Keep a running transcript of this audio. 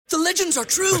The legends are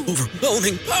true.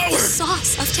 Overwhelming power!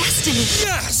 Sauce of destiny.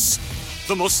 Yes!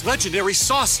 The most legendary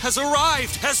sauce has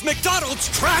arrived as McDonald's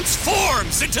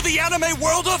transforms into the anime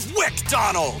world of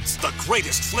WickDonald's. The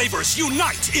greatest flavors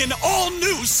unite in all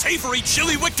new savory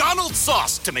chili McDonald's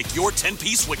sauce to make your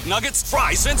 10-piece Wick Nuggets,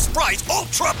 fries, and Sprite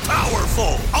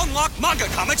ultra-powerful. Unlock manga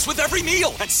comics with every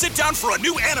meal and sit down for a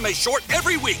new anime short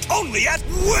every week only at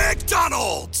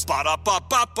WickDonald's.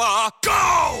 Ba-da-ba-ba-ba,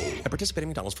 go! At participating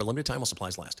McDonald's for a limited time while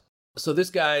supplies last. So this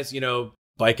guy's,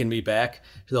 biking me back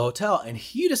to the hotel, and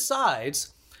he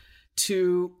decides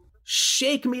to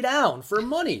shake me down for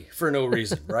money for no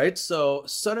reason, right? So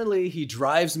suddenly he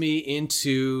drives me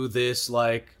into this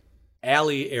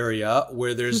alley area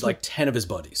where there's 10 of his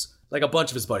buddies, a bunch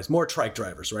of his buddies, more trike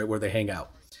drivers, right, where they hang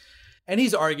out. And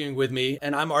he's arguing with me,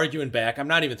 and I'm arguing back. I'm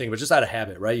not even thinking, but just out of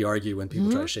habit, right? You argue when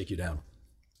people try to shake you down.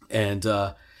 And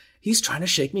he's trying to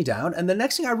shake me down. And the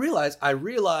next thing I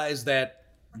realize that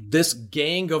this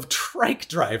gang of trike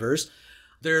drivers,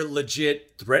 they're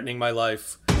legit threatening my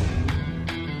life.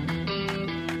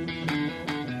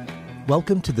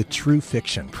 Welcome to the True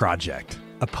Fiction Project,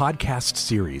 a podcast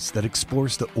series that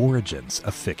explores the origins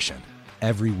of fiction.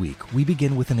 Every week, we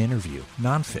begin with an interview,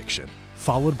 nonfiction,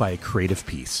 followed by a creative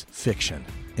piece, fiction,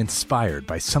 inspired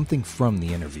by something from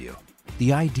the interview.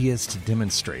 The idea is to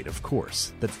demonstrate, of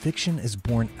course, that fiction is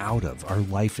born out of our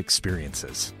life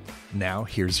experiences. Now,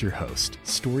 here's your host,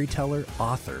 storyteller,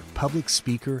 author, public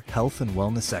speaker, health and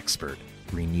wellness expert,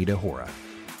 Renita Hora.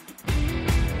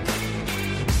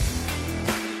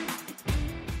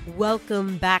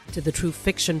 Welcome back to the True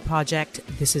Fiction Project.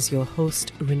 This is your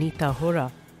host, Renita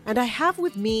Hora. And I have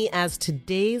with me as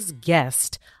today's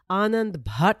guest, Anand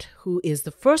Bhatt, who is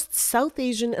the first South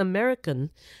Asian American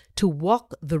to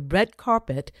walk the red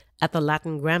carpet at the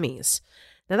Latin Grammys.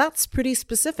 Now that's pretty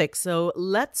specific, so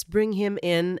let's bring him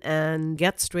in and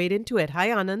get straight into it. Hi,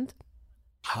 Anand.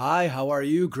 Hi, how are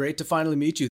you? Great to finally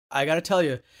meet you. I got to tell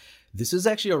you, this is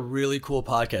actually a really cool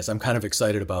podcast. I'm kind of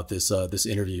excited about this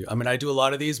interview. I mean, I do a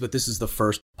lot of these, but this is the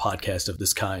first podcast of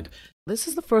this kind. This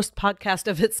is the first podcast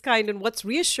of its kind, and what's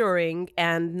reassuring,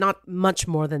 and not much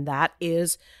more than that,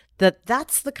 is that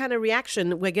that's the kind of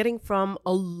reaction we're getting from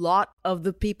a lot of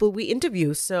the people we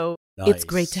interview. So It's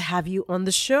great to have you on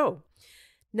the show.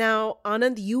 Now,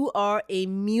 Anand, you are a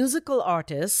musical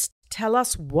artist. Tell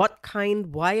us what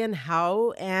kind, why, and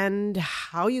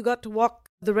how you got to walk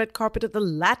the red carpet at the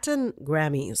Latin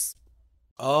Grammys.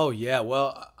 Oh, yeah.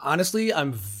 Well, honestly,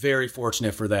 I'm very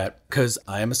fortunate for that because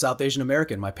I am a South Asian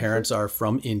American. My parents are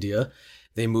from India.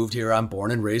 They moved here. I'm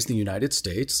born and raised in the United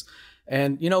States.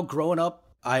 And, growing up,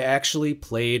 I actually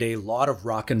played a lot of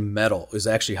rock and metal is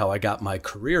actually how I got my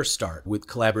career start, with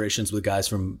collaborations with guys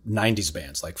from 90s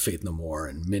bands like Faith No More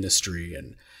and Ministry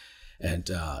and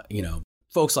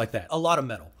folks like that. A lot of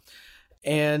metal.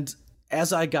 And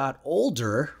as I got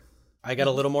older, I got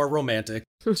a little more romantic,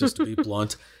 just to be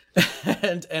blunt.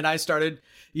 And I started,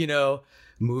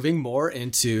 moving more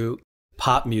into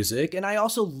pop music. And I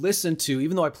also listened to,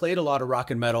 even though I played a lot of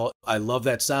rock and metal, I love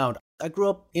that sound. I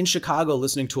grew up in Chicago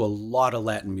listening to a lot of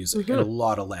Latin music and a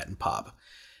lot of Latin pop.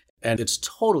 And it's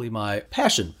totally my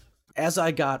passion. As I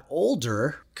got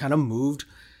older, kind of moved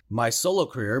my solo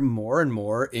career more and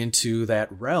more into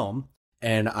that realm.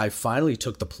 And I finally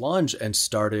took the plunge and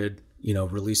started,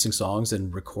 releasing songs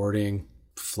and recording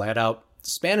flat out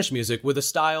Spanish music with a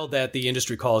style that the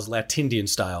industry calls Latindian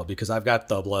style, because I've got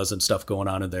tablas and stuff going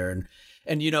on in there. And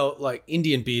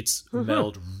Indian beats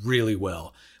meld really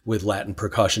well with Latin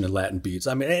percussion and Latin beats.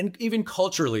 I mean, and even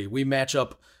culturally, we match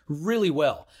up really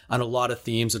well on a lot of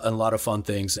themes and a lot of fun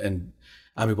things. And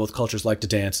I mean, both cultures like to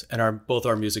dance, and both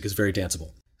our music is very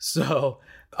danceable. So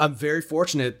I'm very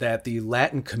fortunate that the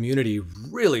Latin community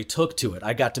really took to it.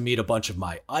 I got to meet a bunch of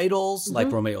my idols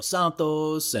like Romeo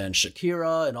Santos and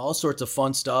Shakira and all sorts of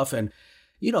fun stuff. And,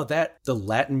 that the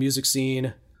Latin music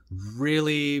scene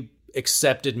really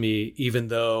accepted me, even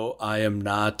though I am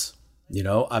not,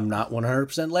 I'm not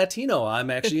 100% Latino. I'm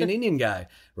actually an Indian guy,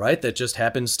 right? That just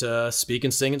happens to speak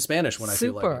and sing in Spanish when I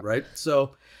feel like it, right?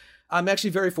 So I'm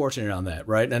actually very fortunate on that,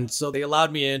 right? And so they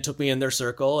allowed me in, took me in their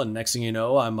circle, and next thing you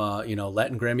know, I'm a,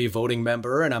 Latin Grammy voting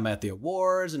member, and I'm at the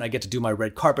awards, and I get to do my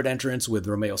red carpet entrance with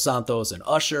Romeo Santos and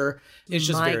Usher. It's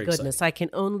just very exciting. My goodness, I can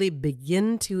only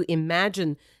begin to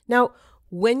imagine. Now,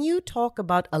 when you talk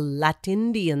about a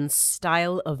Latindian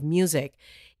style of music,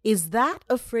 is that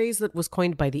a phrase that was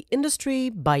coined by the industry,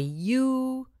 by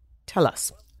you? Tell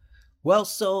us. Well,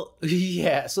 so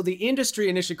the industry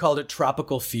initially called it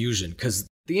tropical fusion because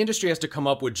the industry has to come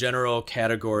up with general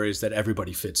categories that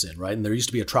everybody fits in, right? And there used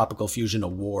to be a tropical fusion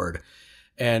award.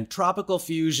 And tropical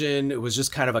fusion, it was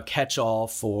just kind of a catch-all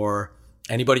for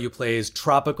anybody who plays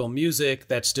tropical music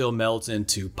that still melds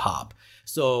into pop.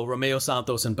 So Romeo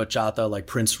Santos and bachata, like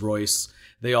Prince Royce,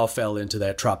 they all fell into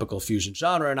that tropical fusion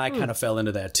genre, and I kind of fell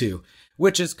into that too,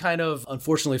 which is kind of,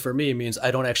 unfortunately for me, means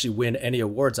I don't actually win any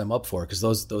awards I'm up for, because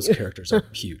those characters are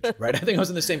huge, right? I think I was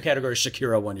in the same category as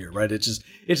Shakira one year, right?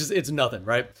 It's nothing,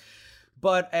 right?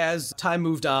 But as time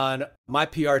moved on, my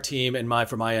PR team and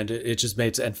from my end, it just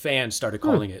made, and fans started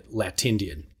calling it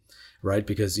Latindian, right?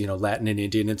 Because, Latin and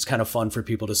Indian, it's kind of fun for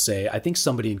people to say. I think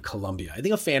somebody in Colombia, I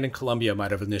think a fan in Colombia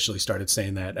might have initially started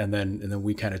saying that, and then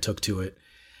we kind of took to it.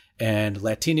 And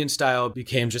Latinian style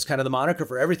became just kind of the moniker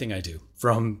for everything I do,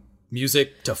 from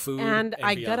music to food. And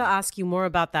I got to ask you more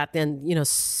about that then,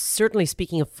 certainly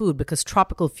speaking of food, because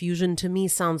tropical fusion to me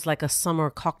sounds like a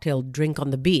summer cocktail drink on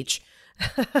the beach.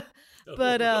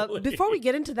 But before we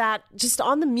get into that, just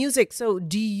on the music, so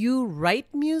do you write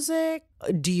music?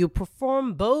 Do you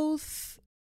perform both?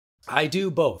 I do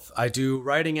both. I do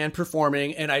writing and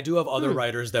performing, and I do have other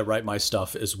writers that write my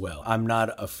stuff as well. I'm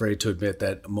not afraid to admit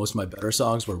that most of my better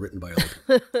songs were written by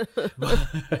other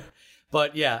people.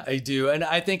 But yeah, I do. And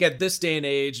I think at this day and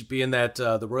age, being that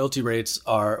the royalty rates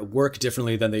work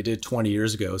differently than they did 20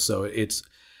 years ago, so it's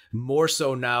more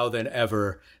so now than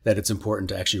ever that it's important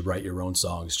to actually write your own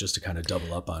songs, just to kind of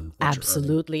double up on what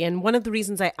Absolutely. And one of the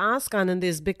reasons I ask, Anand,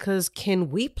 is because can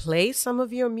we play some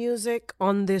of your music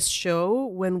on this show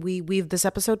when we weave this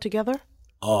episode together?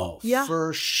 Oh, yeah.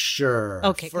 For sure.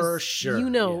 Okay. For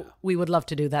sure. We would love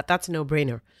to do that. That's a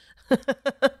no-brainer.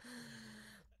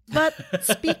 But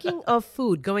speaking of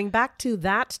food, going back to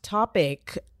that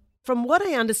topic, from what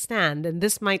I understand, and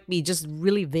this might be just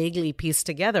really vaguely pieced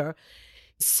together,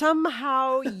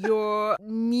 somehow your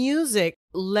music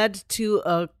led to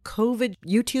a COVID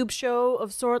YouTube show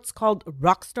of sorts called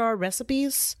Rockstar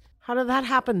Recipes. How did that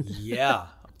happen? Yeah,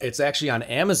 it's actually on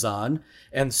Amazon,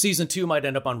 and season 2 might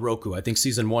end up on Roku. I think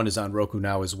season 1 is on Roku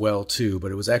now as well too,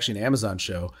 but it was actually an Amazon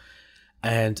show.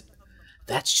 And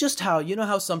that's just how,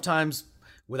 how sometimes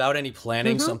without any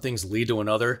planning, some things lead to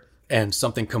another and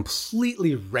something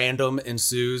completely random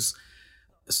ensues.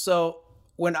 So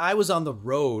when I was on the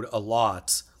road a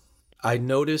lot, I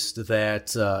noticed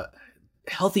that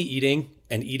healthy eating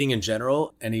and eating in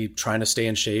general, trying to stay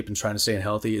in shape and trying to stay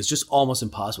healthy is just almost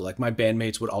impossible. Like my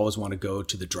bandmates would always want to go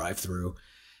to the drive-thru,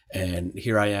 and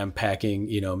here I am packing,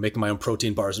 making my own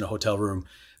protein bars in a hotel room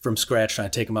from scratch, trying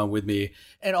to take them on with me.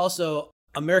 And also,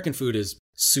 American food is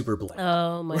super bland.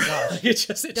 Oh my gosh.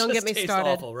 it Don't get me tastes started.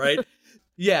 Awful, right?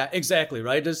 Yeah, exactly,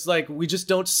 right? It's like we just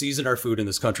don't season our food in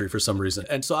this country for some reason.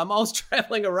 And so I'm always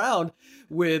traveling around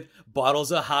with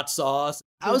bottles of hot sauce.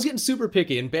 I was getting super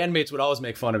picky, and bandmates would always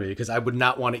make fun of me because I would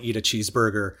not want to eat a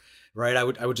cheeseburger, right? I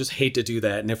would just hate to do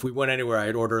that. And if we went anywhere,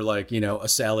 I'd order a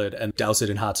salad and douse it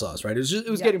in hot sauce, right? It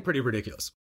was getting pretty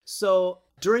ridiculous. So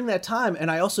during that time, and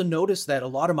I also noticed that a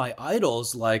lot of my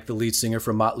idols, like the lead singer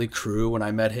from Motley Crue, when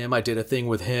I met him, I did a thing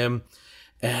with him.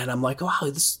 And I'm like, wow,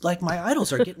 this like my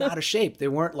idols are getting out of shape. They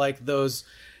weren't like those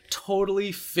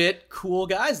totally fit, cool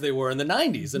guys they were in the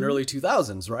 90s and early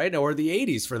 2000s, right? Or the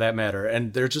 80s for that matter.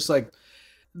 And they're just like,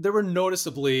 they were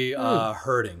noticeably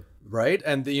hurting, right?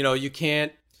 And, you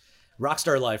can't,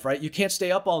 rockstar life, right? You can't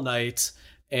stay up all night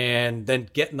and then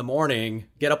get up in the morning,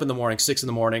 6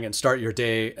 a.m, and start your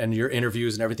day and your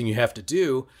interviews and everything you have to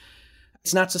do.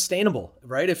 It's not sustainable,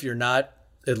 right? If you're not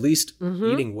at least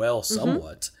eating well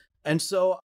somewhat. And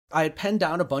so I had penned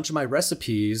down a bunch of my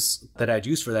recipes that I'd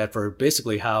used for that, for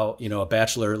basically how, a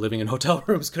bachelor living in hotel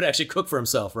rooms could actually cook for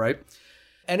himself, right?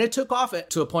 And it took off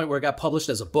to a point where it got published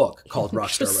as a book called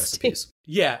Rockstar Recipes.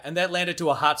 Yeah, and that landed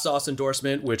to a hot sauce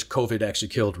endorsement, which COVID actually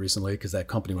killed recently because that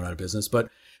company went out of business. But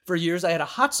for years, I had an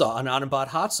Anand Bhatt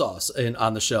hot sauce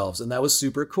on the shelves, and that was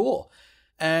super cool.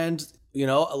 And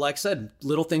like I said,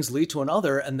 little things lead to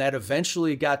another, and that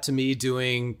eventually got to me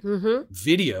doing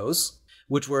videos,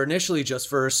 which were initially just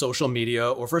for social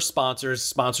media or for sponsors.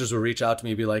 Sponsors would reach out to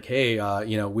me and be like, hey,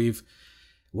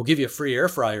 we'll give you a free air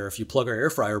fryer if you plug our air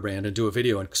fryer brand and do a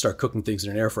video and start cooking things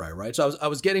in an air fryer, right? So I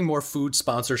was getting more food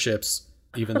sponsorships,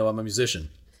 even though I'm a musician.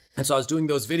 And so I was doing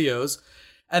those videos.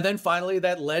 And then finally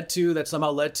that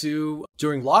somehow led to,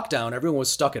 during lockdown, everyone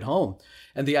was stuck at home.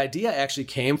 And the idea actually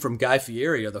came from Guy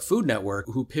Fieri of the Food Network,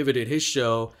 who pivoted his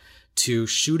show to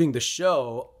shooting the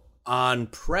show on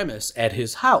premise at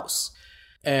his house.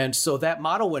 And so that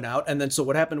model went out. And then so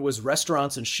what happened was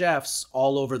restaurants and chefs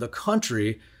all over the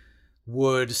country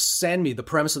would send me, the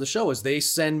premise of the show is they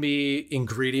send me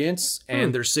ingredients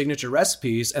and their signature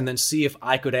recipes, and then see if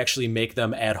I could actually make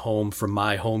them at home from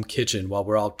my home kitchen while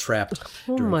we're all trapped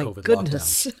during COVID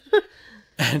lockdown.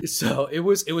 And so it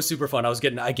was super fun.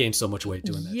 I gained so much weight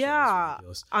doing that. Yeah.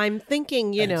 I'm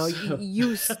thinking,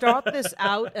 you start this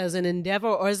out as an endeavor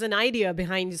or as an idea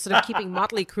behind sort of keeping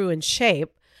Motley Crue in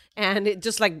shape, and it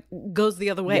just like goes the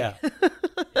other way. Yeah.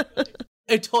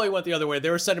 It totally went the other way. They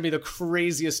were sending me the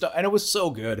craziest stuff, and it was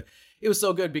so good. It was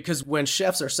so good because when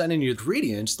chefs are sending you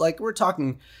ingredients, like we're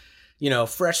talking,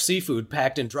 fresh seafood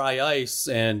packed in dry ice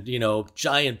and,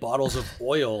 giant bottles of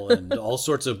oil and all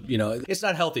sorts of, it's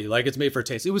not healthy. Like it's made for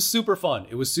taste. It was super fun.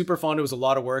 It was a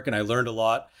lot of work and I learned a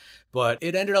lot, but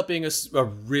it ended up being a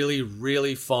really,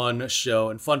 really fun show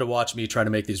and fun to watch me try to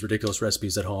make these ridiculous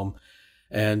recipes at home.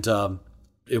 And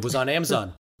it was on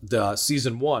Amazon. The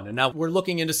season 1, and now we're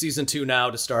looking into season 2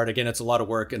 now to start. Again, it's a lot of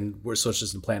work and we're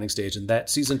just in planning stage, and that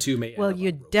season 2 may well,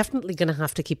 you're definitely going to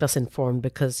have to keep us informed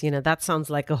because that sounds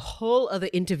like a whole other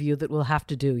interview that we'll have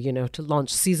to do to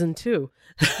launch season 2.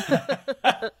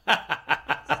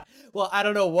 Well, I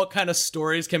don't know what kind of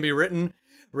stories can be written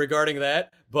regarding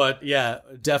that, but yeah,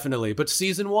 definitely. But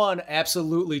season 1,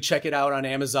 absolutely check it out on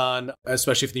Amazon,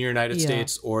 especially if in the United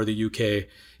States or the UK.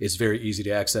 It's very easy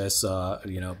to access,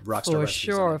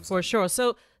 Rockstar For sure.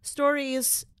 So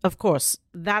stories, of course,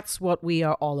 that's what we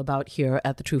are all about here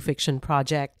at the True Fiction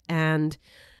Project. And,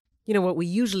 what we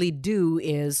usually do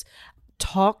is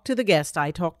talk to the guest.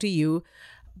 I talk to you.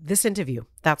 This interview,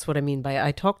 that's what I mean by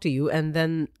I talk to you. And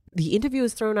then the interview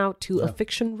is thrown out to a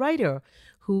fiction writer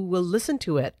who will listen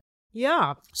to it.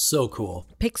 Yeah. So cool.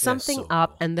 Pick something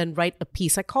up and then write a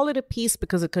piece. I call it a piece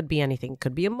because it could be anything. It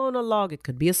could be a monologue. It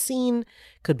could be a scene.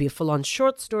 It could be a full-on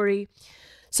short story.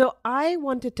 So I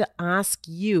wanted to ask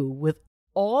you, with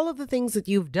all of the things that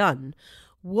you've done,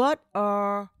 what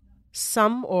are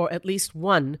some, or at least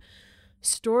one,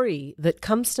 story that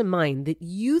comes to mind that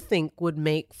you think would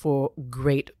make for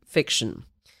great fiction?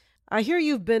 I hear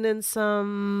you've been in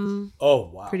some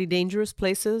pretty dangerous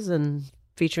places and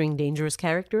featuring dangerous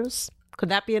characters. Could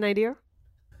that be an idea?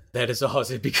 That is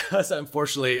awesome because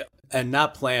unfortunately, and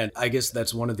not planned, I guess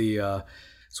that's one of the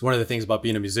things about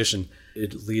being a musician.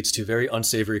 It leads to very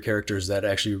unsavory characters that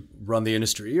actually run the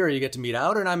industry, or you get to meet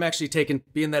out. And I'm actually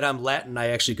being that I'm Latin, I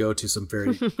actually go to some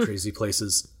very crazy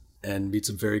places and meet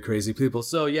some very crazy people.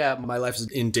 So yeah, my life is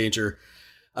in danger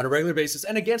on a regular basis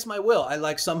and against my will.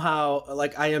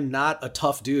 I am not a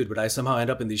tough dude, but I somehow end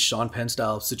up in these Sean Penn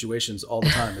style situations all the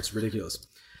time. It's ridiculous.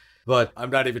 But I'm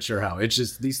not even sure how. It's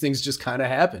just, these things just kind of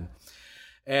happen.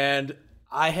 And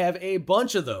I have a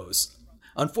bunch of those.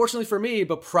 Unfortunately for me,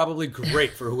 but probably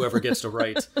great for whoever gets to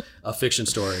write a fiction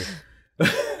story.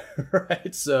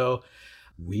 Right? So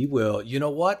we will. You know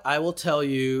what? I will tell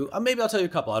you, maybe I'll tell you a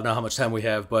couple. I don't know how much time we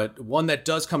have, but one that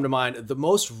does come to mind, the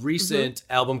most recent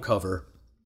album cover.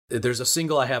 There's a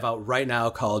single I have out right now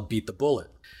called Beat the Bullet.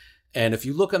 And if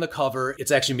you look on the cover, it's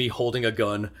actually me holding a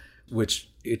gun, which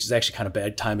it's actually kind of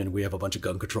bad timing. We have a bunch of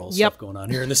gun control stuff going on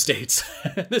here in the States.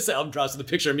 This album draws the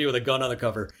picture of me with a gun on the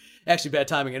cover. Actually bad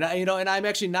timing. And I'm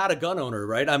actually not a gun owner,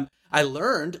 right?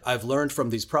 I've learned from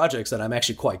these projects that I'm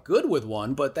actually quite good with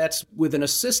one, but that's with an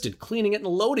assistant cleaning it and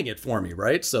loading it for me,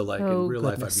 right? So in real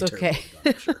life, I'd be terrible.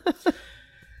 I'm sure.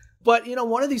 But,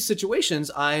 one of these situations,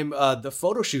 the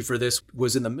photo shoot for this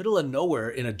was in the middle of nowhere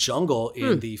in a jungle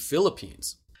in the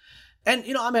Philippines. And,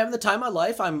 I'm having the time of my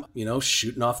life. I'm,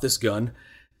 shooting off this gun.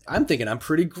 I'm thinking I'm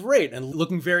pretty great and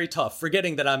looking very tough,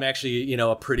 forgetting that I'm actually,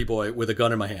 a pretty boy with a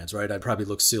gun in my hands, right? I'd probably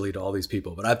look silly to all these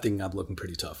people, but I'm thinking I'm looking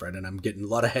pretty tough, right? And I'm getting a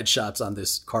lot of headshots on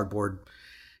this cardboard,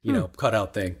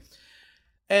 cutout thing.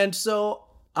 And so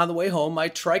on the way home, my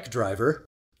trike driver,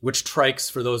 which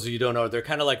trikes, for those of you who don't know, they're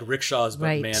kind of like rickshaws,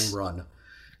 but man run.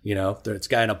 It's a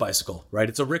guy on a bicycle, right?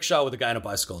 It's a rickshaw with a guy on a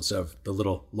bicycle instead of the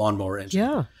little lawnmower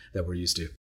engine that we're used to.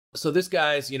 So this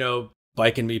guy's,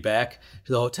 biking me back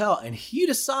to the hotel, and he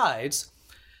decides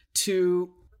to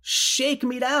shake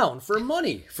me down for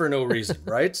money for no reason,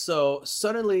 right? So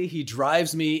suddenly he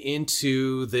drives me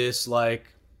into this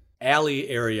alley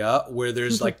area where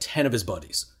there's 10 of his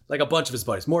buddies, a bunch of his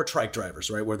buddies, more trike drivers,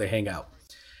 right, where they hang out.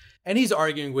 And he's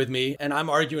arguing with me, and I'm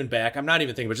arguing back. I'm not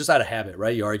even thinking, but just out of habit,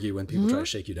 right? You argue when people try to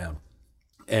shake you down.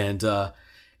 And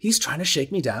he's trying to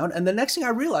shake me down. And the next thing I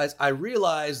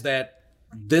realize that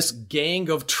this gang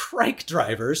of trike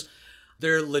drivers,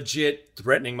 they're legit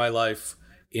threatening my life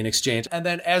in exchange. And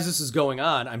then as this is going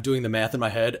on, I'm doing the math in my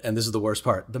head, and this is the worst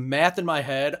part. The math in my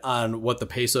head on what the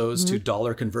pesos to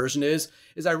dollar conversion is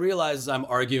I realize I'm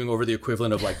arguing over the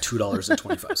equivalent of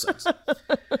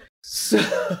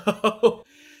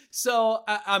 $2.25. So,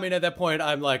 I mean, at that point,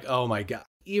 I'm like, oh my God.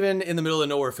 Even in the middle of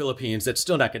nowhere, Philippines, that's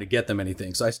still not going to get them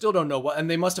anything. So I still don't know what, and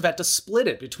they must have had to split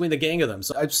it between the gang of them.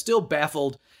 So I'm still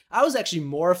baffled. I was actually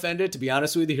more offended, to be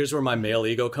honest with you. Here's where my male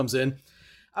ego comes in.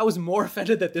 I was more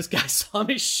offended that this guy saw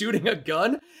me shooting a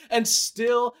gun and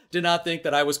still did not think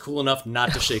that I was cool enough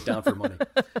not to shake down for money.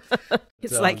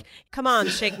 It's like, come on,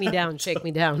 shake me down, shake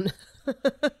me down.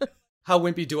 How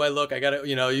wimpy do I look? I gotta,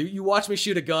 you watch me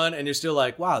shoot a gun and you're still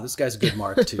like, wow, this guy's a good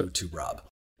mark to rob.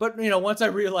 But, once I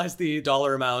realized the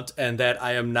dollar amount and that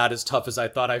I am not as tough as I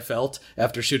thought I felt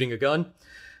after shooting a gun,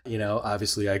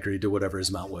 obviously I agreed to whatever his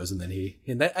amount was. And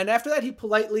then and after that, he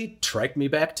politely triked me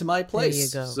back to my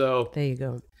place. There you go. So there you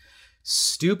go.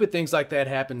 Stupid things like that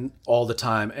happen all the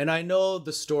time. And I know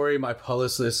the story my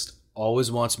publicist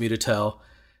always wants me to tell.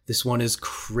 This one is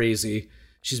crazy.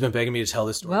 She's been begging me to tell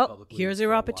this story publicly. Well, here's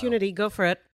your opportunity. Go for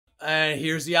it. And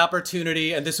here's the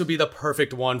opportunity, and this would be the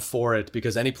perfect one for it,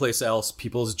 because anyplace else,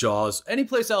 people's jaws,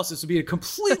 anyplace else, this would be a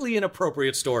completely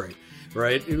inappropriate story,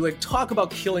 right? It would, like, talk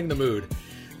about killing the mood.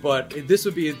 But this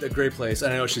would be a great place,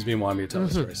 and I know she's been wanting me to tell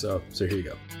the story, so here you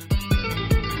go.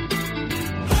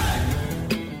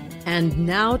 And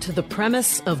now to the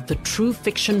premise of the True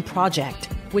Fiction Project,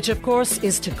 which of course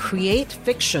is to create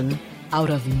fiction out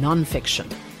of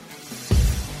nonfiction.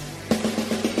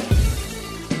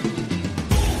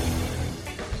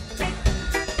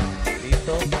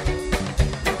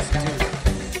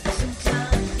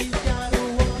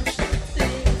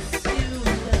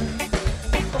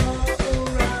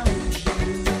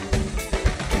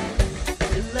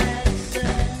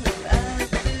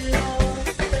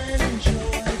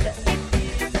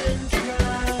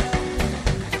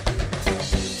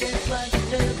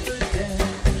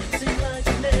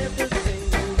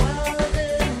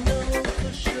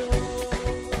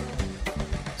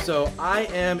 So I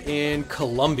am in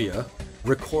Colombia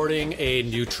recording a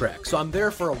new track. So I'm there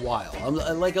for a while.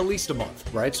 I'm like at least a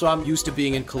month, right? So I'm used to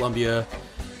being in Colombia,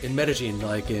 in Medellin,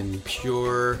 like in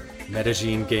pure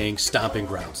Medellin gang stomping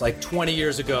grounds. Like 20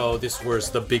 years ago, this was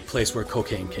the big place where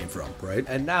cocaine came from, right?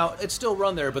 And now it's still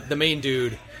run there, but the main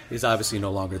dude is obviously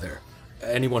no longer there.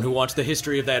 Anyone who wants the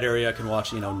history of that area can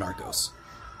watch, Narcos,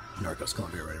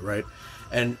 Colombia, right?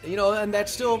 And, and it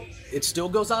still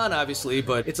goes on, obviously,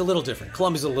 but it's a little different.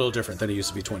 Colombia's a little different than it used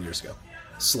to be 20 years ago.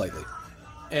 Slightly.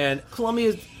 And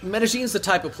Medellin's the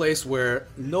type of place where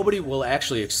nobody will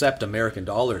actually accept American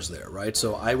dollars there, right?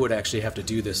 So I would actually have to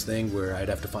do this thing where I'd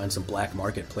have to find some black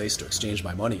market place to exchange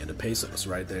my money into pesos,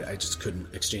 right? I just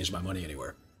couldn't exchange my money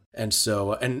anywhere. And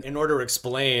so, and in order to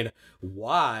explain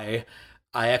why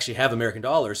I actually have American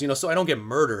dollars, so I don't get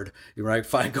murdered, right?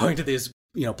 Going to this,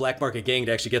 black market gang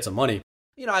to actually get some money.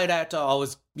 I'd have to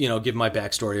always, give my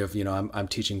backstory of, I'm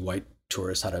teaching white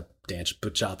tourists how to dance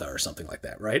bachata or something like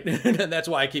that, right? And that's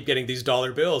why I keep getting these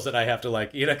dollar bills that I have to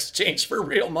exchange for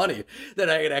real money that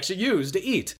I could actually use to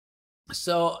eat.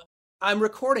 So I'm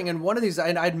recording, and one of these,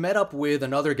 I'd met up with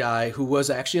another guy who was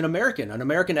actually an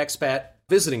American expat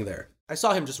visiting there. I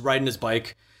saw him just riding his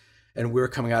bike, and we were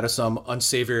coming out of some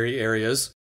unsavory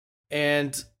areas.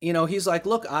 And, he's like,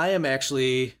 look, I am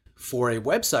actually, for a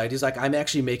website, he's like, I'm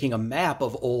actually making a map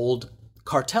of old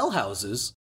cartel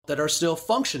houses that are still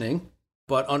functioning,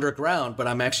 but underground, but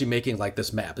I'm actually making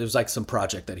this map. It was some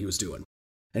project that he was doing.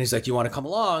 And he's like, you want to come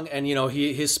along? And,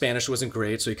 his Spanish wasn't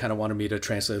great, so he kind of wanted me to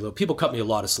translate a little. People cut me a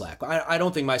lot of slack. I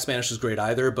don't think my Spanish is great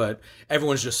either, but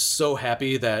everyone's just so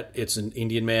happy that it's an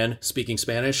Indian man speaking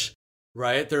Spanish,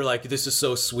 right? They're like, this is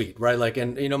so sweet, right?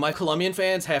 And, my Colombian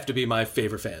fans have to be my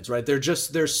favorite fans, right?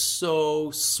 They're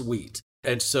so sweet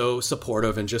and so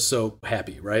supportive and just so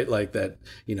happy, right? That,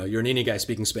 you're an Indian guy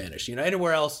speaking Spanish.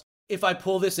 Anywhere else, if I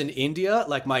pull this in India,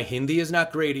 my Hindi is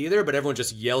not great either, but everyone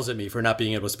just yells at me for not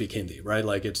being able to speak Hindi, right?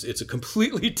 It's a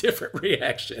completely different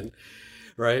reaction,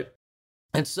 right?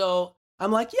 And so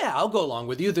I'm like, yeah, I'll go along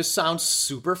with you. This sounds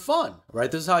super fun, right?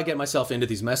 This is how I get myself into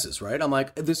these messes, right? I'm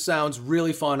like, this sounds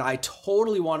really fun. I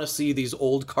totally want to see these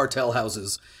old cartel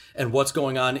houses and what's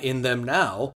going on in them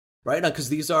now, right? Because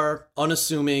these are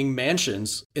unassuming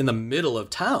mansions in the middle of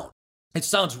town. It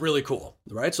sounds really cool,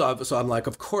 right? So I'm like,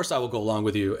 of course I will go along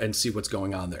with you and see what's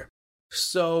going on there.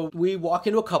 So we walk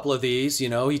into a couple of these,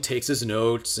 he takes his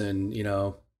notes and,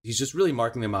 he's just really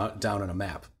marking them down on a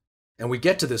map. And we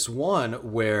get to this one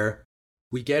where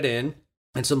we get in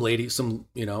and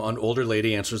an older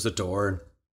lady answers the door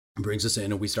and brings us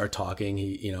in and we start talking.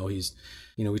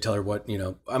 We tell her what,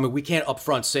 we can't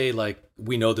upfront say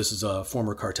we know this is a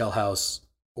former cartel house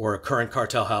or a current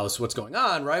cartel house, what's going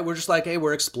on, right? We're just like, hey,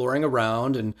 we're exploring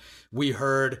around and we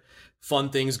heard fun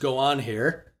things go on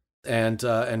here and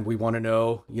we want to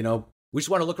know, we just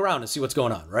want to look around and see what's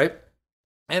going on, right?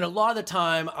 And a lot of the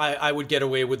time I would get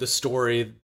away with the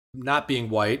story not being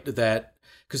white, that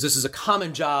because this is a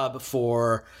common job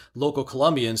for local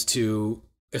Colombians to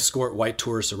escort white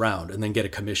tourists around and then get a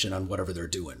commission on whatever they're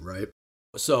doing, right?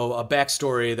 So a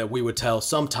backstory that we would tell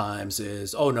sometimes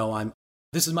is, oh no,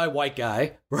 this is my white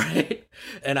guy, right?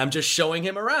 And I'm just showing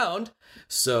him around.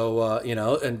 So,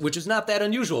 and which is not that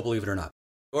unusual, believe it or not.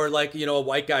 Or like, a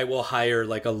white guy will hire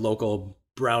like a local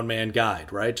brown man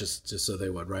guide, right? Just so they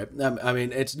would, right? I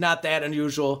mean, it's not that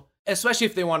unusual, especially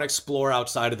if they want to explore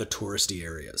outside of the touristy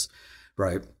areas,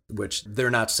 right? Which they're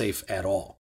not safe at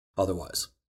all otherwise.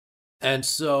 And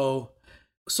so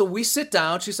we sit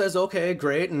down. She says, okay,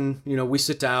 great. And, we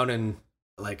sit down and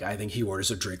like, I think he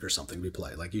orders a drink or something. We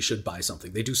play like, you should buy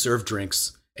something. They do serve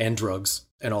drinks and drugs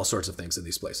and all sorts of things in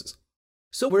these places.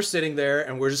 So we're sitting there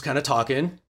and we're just kind of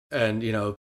talking and,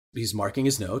 he's marking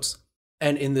his notes.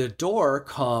 And in the door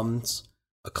comes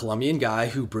a Colombian guy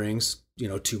who brings,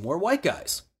 2 more white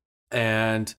guys.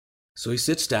 And so he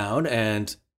sits down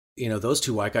and, those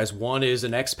 2 white guys, one is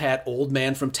an expat old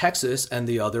man from Texas and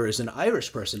the other is an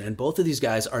Irish person. And both of these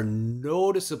guys are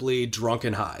noticeably drunk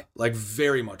and high, like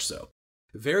very much so.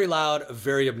 Very loud,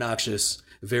 very obnoxious,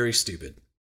 very stupid.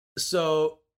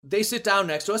 So they sit down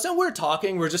next to us and we're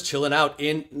talking. We're just chilling out.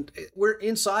 We're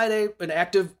inside an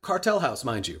active cartel house,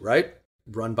 mind you, right?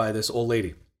 Run by this old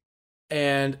lady.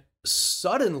 And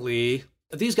suddenly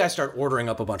these guys start ordering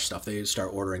up a bunch of stuff. They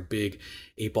start ordering big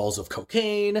 8 balls of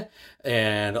cocaine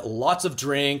and lots of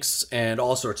drinks and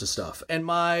all sorts of stuff. And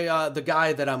the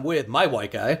guy that I'm with, my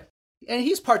white guy, and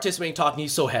he's participating, talking.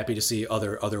 He's so happy to see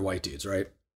other white dudes, right?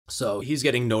 So he's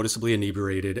getting noticeably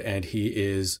inebriated and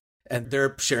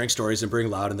they're sharing stories and being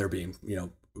loud and they're being,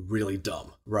 really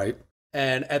dumb, right?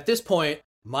 And at this point,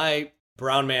 my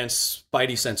brown man's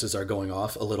spidey senses are going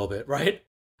off a little bit, right?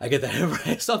 I get that,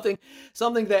 right? Something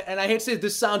that, and I hate to say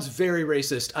this sounds very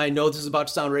racist. I know this is about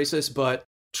to sound racist, but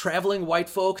traveling white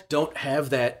folk don't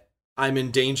have that I'm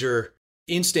in danger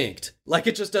instinct. Like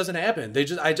it just doesn't happen.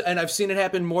 And I've seen it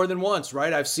happen more than once,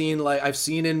 right? I've seen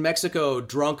in Mexico,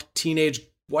 drunk teenage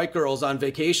white girls on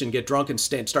vacation get drunk and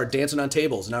start dancing on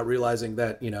tables, not realizing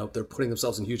that, they're putting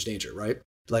themselves in huge danger, right?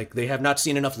 Like they have not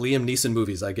seen enough Liam Neeson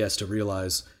movies, I guess, to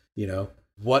realize,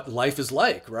 what life is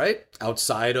like, right?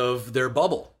 Outside of their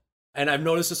bubble. And I've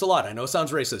noticed this a lot. I know it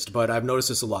sounds racist, but I've noticed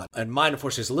this a lot. And mine,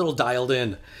 unfortunately, is a little dialed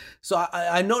in. So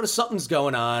I noticed something's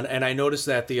going on, and I noticed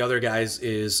that the other guys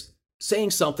is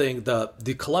saying something,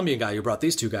 the Colombian guy who brought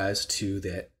these 2 guys to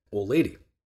that old lady.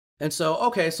 And so,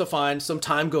 okay, so fine, some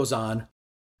time goes on.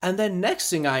 And then next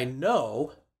thing I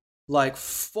know, like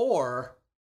 4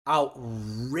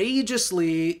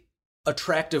 outrageously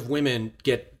attractive women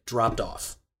get dropped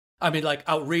off. I mean, like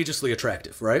outrageously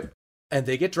attractive, right? And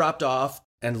they get dropped off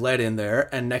and let in there.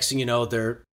 And next thing you know,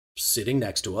 they're sitting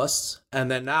next to us.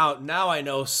 And then now I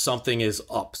know something is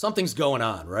up. Something's going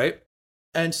on, right?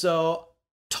 And so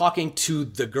talking to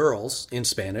the girls in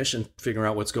Spanish and figuring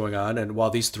out what's going on. And while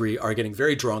these 3 are getting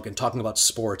very drunk and talking about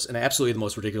sports and absolutely the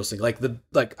most ridiculous thing,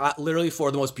 literally 4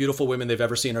 of the most beautiful women they've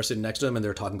ever seen are sitting next to them and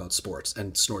they're talking about sports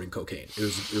and snorting cocaine. It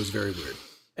was very weird.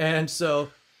 And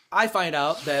so I find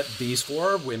out that these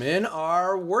 4 women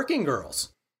are working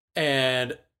girls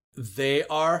and they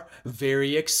are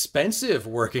very expensive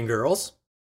working girls.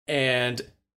 And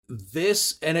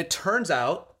it turns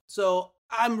out, so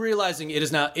I'm realizing it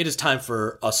is time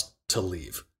for us to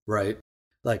leave, right?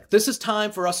 Like this is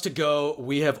time for us to go.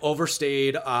 We have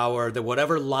overstayed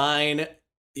whatever line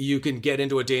you can get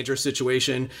into a dangerous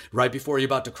situation right before you're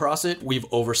about to cross it. We've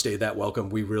overstayed that welcome.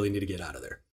 We really need to get out of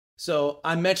there. So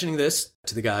I'm mentioning this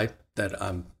to the guy that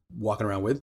I'm walking around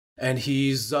with. And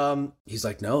he's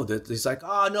like, no, he's like,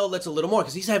 oh no, let's a little more.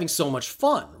 Cause he's having so much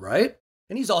fun. Right.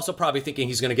 And he's also probably thinking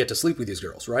he's going to get to sleep with these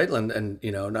girls. Right. And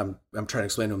I'm trying to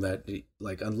explain to him that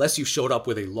like, unless you showed up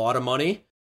with a lot of money,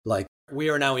 like we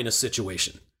are now in a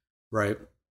situation. Right.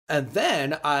 And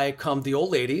then the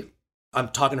old lady, I'm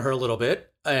talking to her a little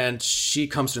bit and she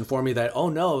comes to inform me that, oh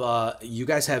no, you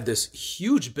guys have this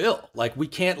huge bill. Like we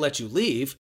can't let you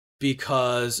leave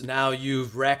because now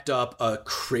you've racked up a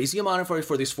crazy amount of money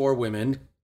for these 4 women,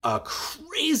 a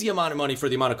crazy amount of money for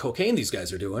the amount of cocaine these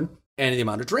guys are doing and the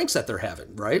amount of drinks that they're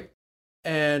having. Right.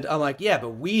 And I'm like, yeah, but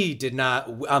we did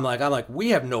not, I'm like, we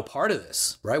have no part of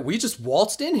this, right? We just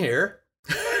waltzed in here.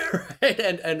 Right.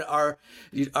 And are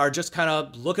just kind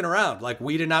of looking around like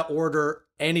we did not order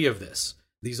any of this.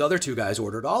 These other 2 guys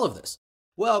ordered all of this.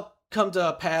 Well, come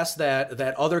to pass that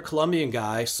other Colombian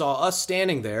guy saw us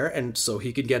standing there, and so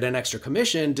he could get an extra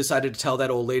commission, decided to tell that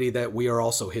old lady that we are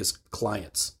also his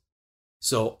clients.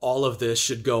 So all of this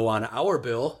should go on our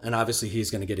bill, and obviously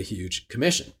he's going to get a huge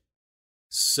commission.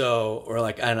 So we're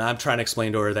like, and I'm trying to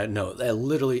explain to her that no, that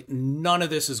literally none of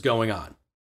this is going on.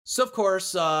 So of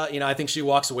course, I think she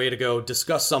walks away to go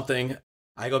discuss something.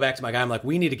 I go back to my guy. I'm like,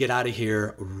 we need to get out of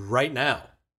here right now.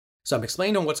 So I'm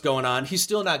explaining to him what's going on. He's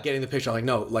still not getting the picture. I'm like,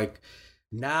 no, like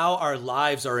now our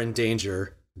lives are in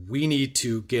danger. We need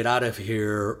to get out of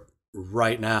here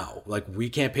right now. Like we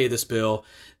can't pay this bill.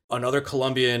 Another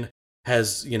Colombian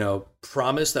has,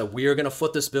 promised that we are going to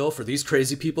foot this bill for these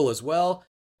crazy people as well.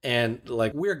 And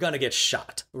like, we're going to get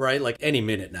shot, right? Like any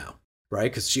minute now,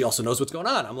 right? Because she also knows what's going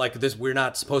on. I'm like, we're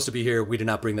not supposed to be here. We did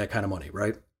not bring that kind of money,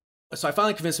 right? So I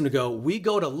finally convinced him to go. We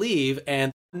go to leave.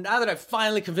 And now that I've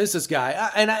finally convinced this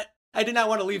guy, I did not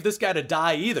want to leave this guy to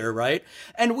die either, right?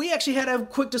 And we actually had a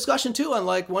quick discussion too. On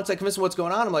like, once I convinced him what's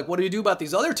going on, I'm like, what do you do about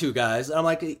these other two guys? And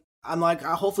I'm like,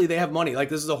 hopefully they have money. Like,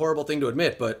 this is a horrible thing to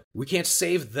admit, but we can't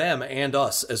save them and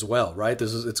us as well, right?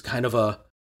 It's kind of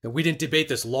we didn't debate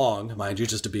this long, mind you,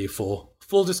 just to be full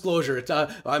disclosure.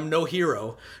 I'm no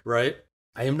hero, right?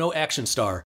 I am no action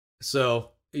star.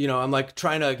 So, I'm like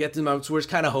trying to get them out. So we're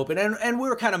kind of hoping. And we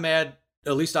were kind of mad,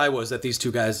 at least I was, that these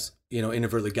two guys,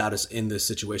 inadvertently got us in this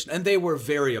situation. And they were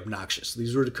very obnoxious.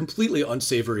 These were completely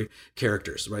unsavory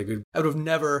characters, right? I would have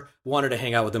never wanted to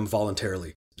hang out with them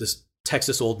voluntarily. This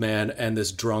Texas old man and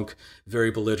this drunk,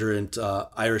 very belligerent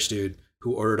Irish dude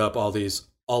who ordered up all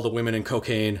the women in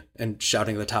cocaine and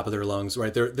shouting at the top of their lungs,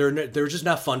 right? They're just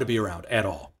not fun to be around at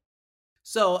all.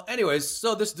 So anyways,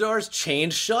 this door's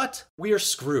chained shut. We are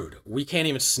screwed. We can't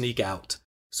even sneak out.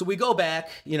 So we go back,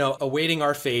 awaiting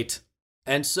our fate.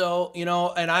 And so,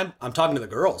 and I'm talking to the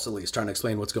girls, at least, trying to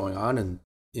explain what's going on. And,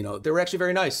 they were actually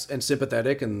very nice and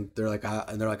sympathetic. And they're like, I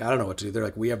don't know what to do. They're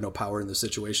like, we have no power in this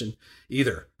situation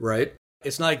either, right?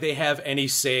 It's not like they have any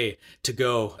say to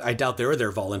go. I doubt they're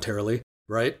there voluntarily,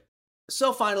 right?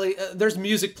 So finally, there's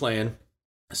music playing.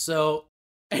 So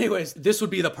anyways, this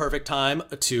would be the perfect time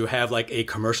to have like a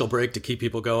commercial break to keep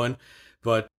people going.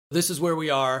 But this is where we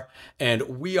are. And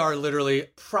we are literally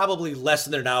probably less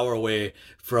than an hour away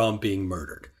from being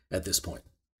murdered at this point.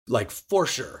 Like for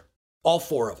sure. All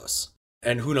four of us.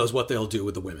 And who knows what they'll do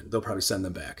with the women. They'll probably send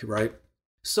them back, right?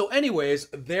 So anyways,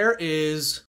 what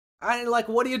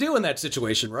do you do in that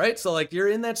situation, right? So like you're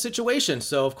in that situation.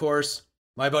 So of course,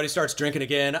 my buddy starts drinking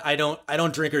again. I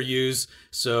don't drink or use.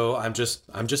 So I'm just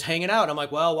hanging out. I'm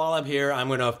like, well, while I'm here, I'm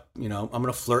going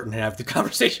to flirt and have the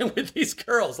conversation with these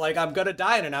girls. Like I'm going to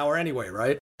die in an hour anyway,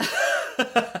 right?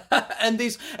 And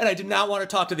I did not want to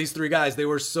talk to these three guys. They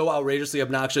were so outrageously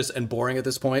obnoxious and boring at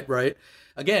this point, right?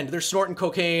 Again, they're snorting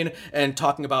cocaine and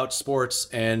talking about sports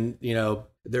and,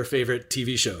 their favorite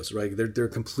TV shows, right? They're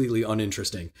completely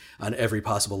uninteresting on every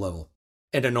possible level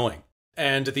and annoying.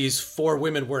 And these four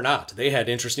women were not. They had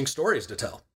interesting stories to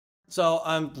tell. So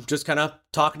I'm just kind of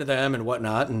talking to them and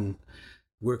whatnot, and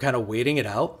we're kind of waiting it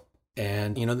out.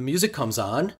 And, the music comes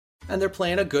on and they're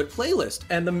playing a good playlist.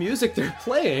 And the music they're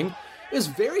playing is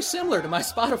very similar to my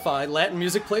Spotify Latin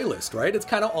music playlist, right? It's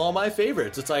kind of all my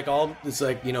favorites. It's like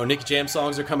Nicky Jam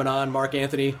songs are coming on, Mark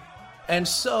Anthony. And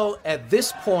so at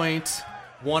this point,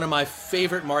 one of my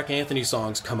favorite Mark Anthony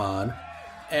songs come on.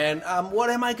 And what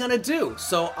am I going to do?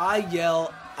 So I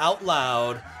yell out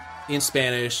loud in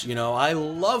Spanish, I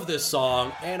love this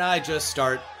song. And I just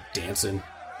start dancing,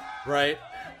 right?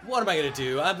 What am I going to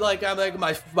do? I'm like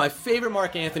my favorite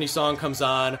Mark Anthony song comes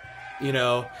on.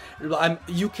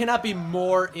 You cannot be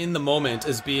more in the moment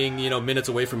as being, minutes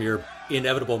away from your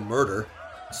inevitable murder.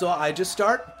 So I just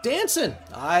start dancing.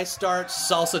 I start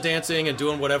salsa dancing and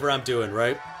doing whatever I'm doing,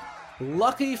 right?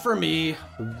 Lucky for me,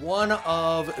 one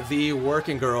of the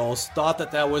working girls thought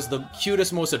that was the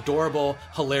cutest, most adorable,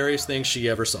 hilarious thing she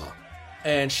ever saw.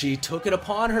 And she took it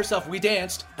upon herself. We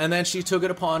danced, and then she took it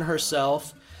upon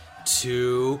herself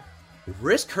to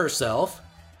risk herself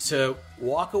to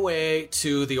walk away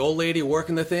to the old lady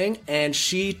working the thing, and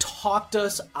she talked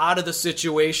us out of the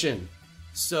situation.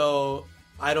 So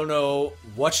I don't know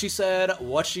what she said,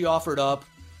 what she offered up,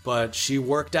 but she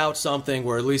worked out something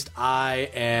where at least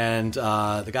I and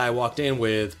the guy I walked in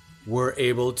with were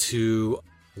able to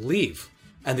leave.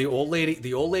 And the old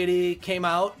lady came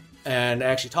out and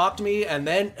actually talked to me, and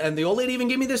the old lady even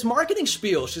gave me this marketing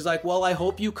spiel. She's like, well, I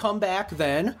hope you come back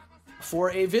then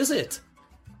for a visit.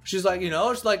 She's like,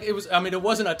 it's like, it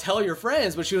wasn't a tell your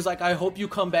friends, but she was like, I hope you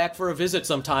come back for a visit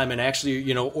sometime and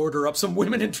actually, order up some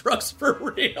women and drugs for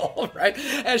real, right?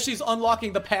 As she's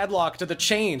unlocking the padlock to the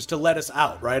chains to let us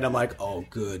out, right? I'm like, oh,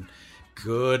 good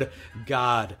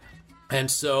God. And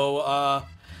so,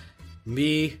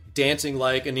 me dancing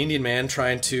like an Indian man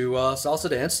trying to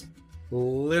salsa dance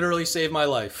literally saved my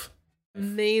life.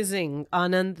 Amazing,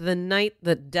 Anand, the night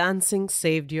that dancing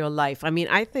saved your life. I mean,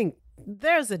 I think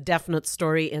there's a definite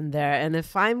story in there. And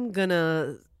if I'm going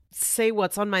to say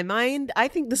what's on my mind, I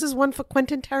think this is one for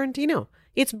Quentin Tarantino.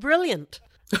 It's brilliant.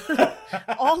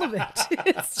 All of it.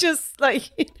 It's just like...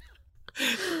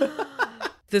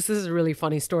 This is a really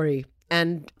funny story.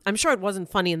 And I'm sure it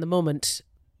wasn't funny in the moment,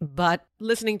 but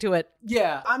listening to it.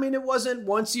 Yeah, I mean, it wasn't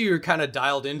once you're kind of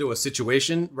dialed into a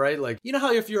situation, right? Like, you know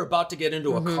how if you're about to get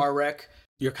into a car wreck,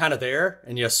 you're kind of there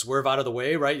and you swerve out of the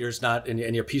way, right? You're just not, and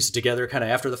you piece it together kind of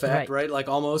after the fact, right? Like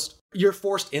almost. You're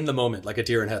forced in the moment, like a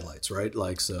deer in headlights, right?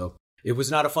 Like, so it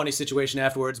was not a funny situation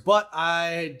afterwards, but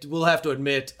I will have to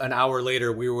admit, an hour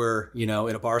later, we were, in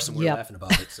a bar somewhere laughing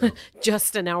about it. So.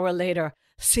 Just an hour later.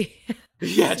 See?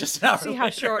 Yeah, just an hour See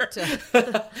how short.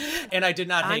 And I did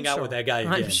not hang out with that guy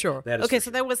again. I'm sure. Okay,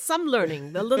 so there was some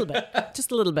learning, a little bit,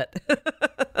 just a little bit.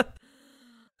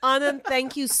 Anand,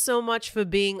 thank you so much for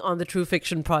being on the True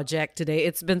Fiction Project today.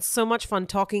 It's been so much fun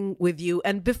talking with you.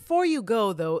 And before you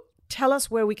go, though, tell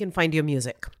us where we can find your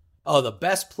music. Oh, the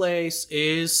best place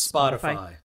is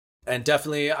Spotify. And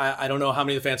definitely, I don't know how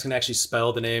many of the fans can actually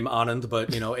spell the name Anand, but,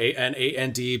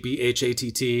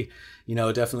 ANANDBHATT,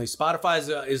 definitely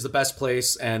Spotify is the best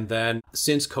place. And then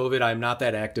since COVID, I'm not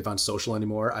that active on social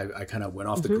anymore. I kind of went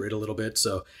off the grid a little bit,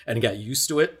 and got used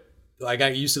to it. I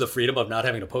got used to the freedom of not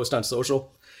having to post on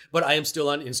social. But I am still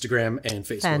on Instagram and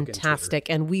Facebook. Fantastic.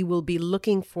 And we will be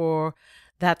looking for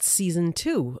that season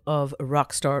 2 of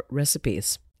Rockstar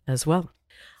Recipes as well.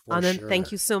 Anand,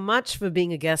 thank you so much for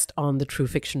being a guest on the True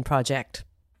Fiction Project.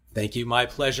 Thank you. My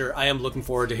pleasure. I am looking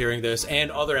forward to hearing this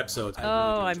and other episodes.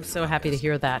 I'm so happy to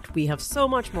hear that. We have so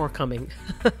much more coming.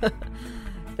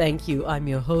 Thank you. I'm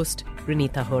your host,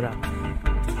 Renita Hora.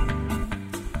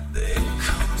 There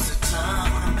comes a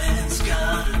time when a man's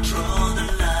gotta draw the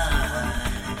line.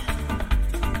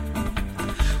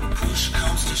 Push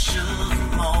comes to shove,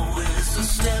 I'm always a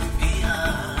step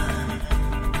behind.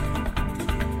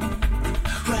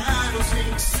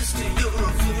 Rattlesnake sister, you're a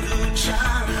voodoo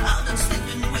child. I've been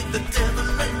sleeping with the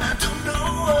devil and I don't know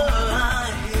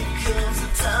why. Here comes the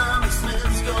time this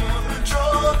man's gonna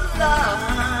draw the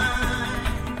line.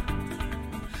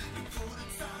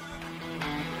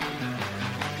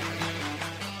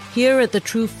 Here at the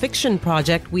True Fiction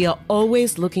Project, we are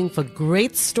always looking for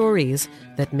great stories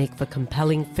that make for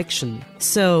compelling fiction.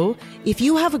 So, if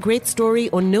you have a great story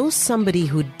or know somebody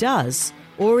who does,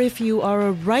 or if you are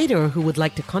a writer who would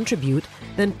like to contribute,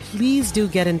 then please do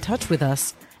get in touch with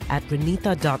us at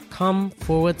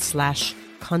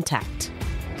renita.com/contact.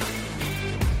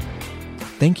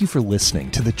 Thank you for listening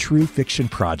to the True Fiction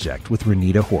Project with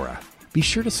Renita Hora. Be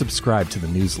sure to subscribe to the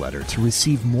newsletter to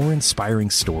receive more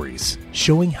inspiring stories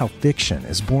showing how fiction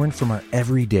is born from our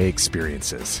everyday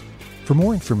experiences. For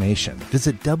more information,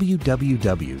 visit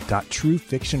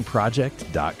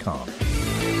www.truefictionproject.com.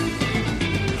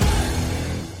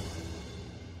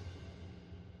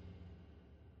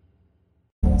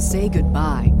 Say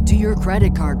goodbye to your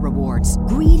credit card rewards.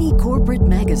 Greedy corporate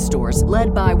mega stores,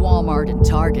 led by Walmart and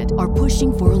Target, are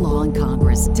pushing for a law in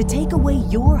Congress to take away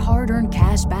your hard-earned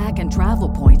cash back and travel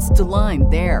points to line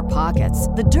their pockets.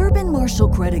 The Durbin-Marshall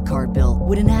credit card bill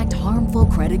would enact harmful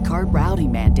credit card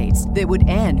routing mandates that would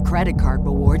end credit card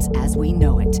rewards as we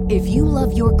know it. If you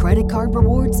love your credit card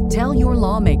rewards, tell your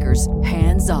lawmakers,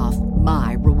 hands off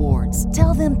my rewards.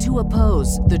 Tell them to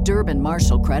oppose the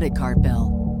Durbin-Marshall credit card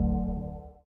bill.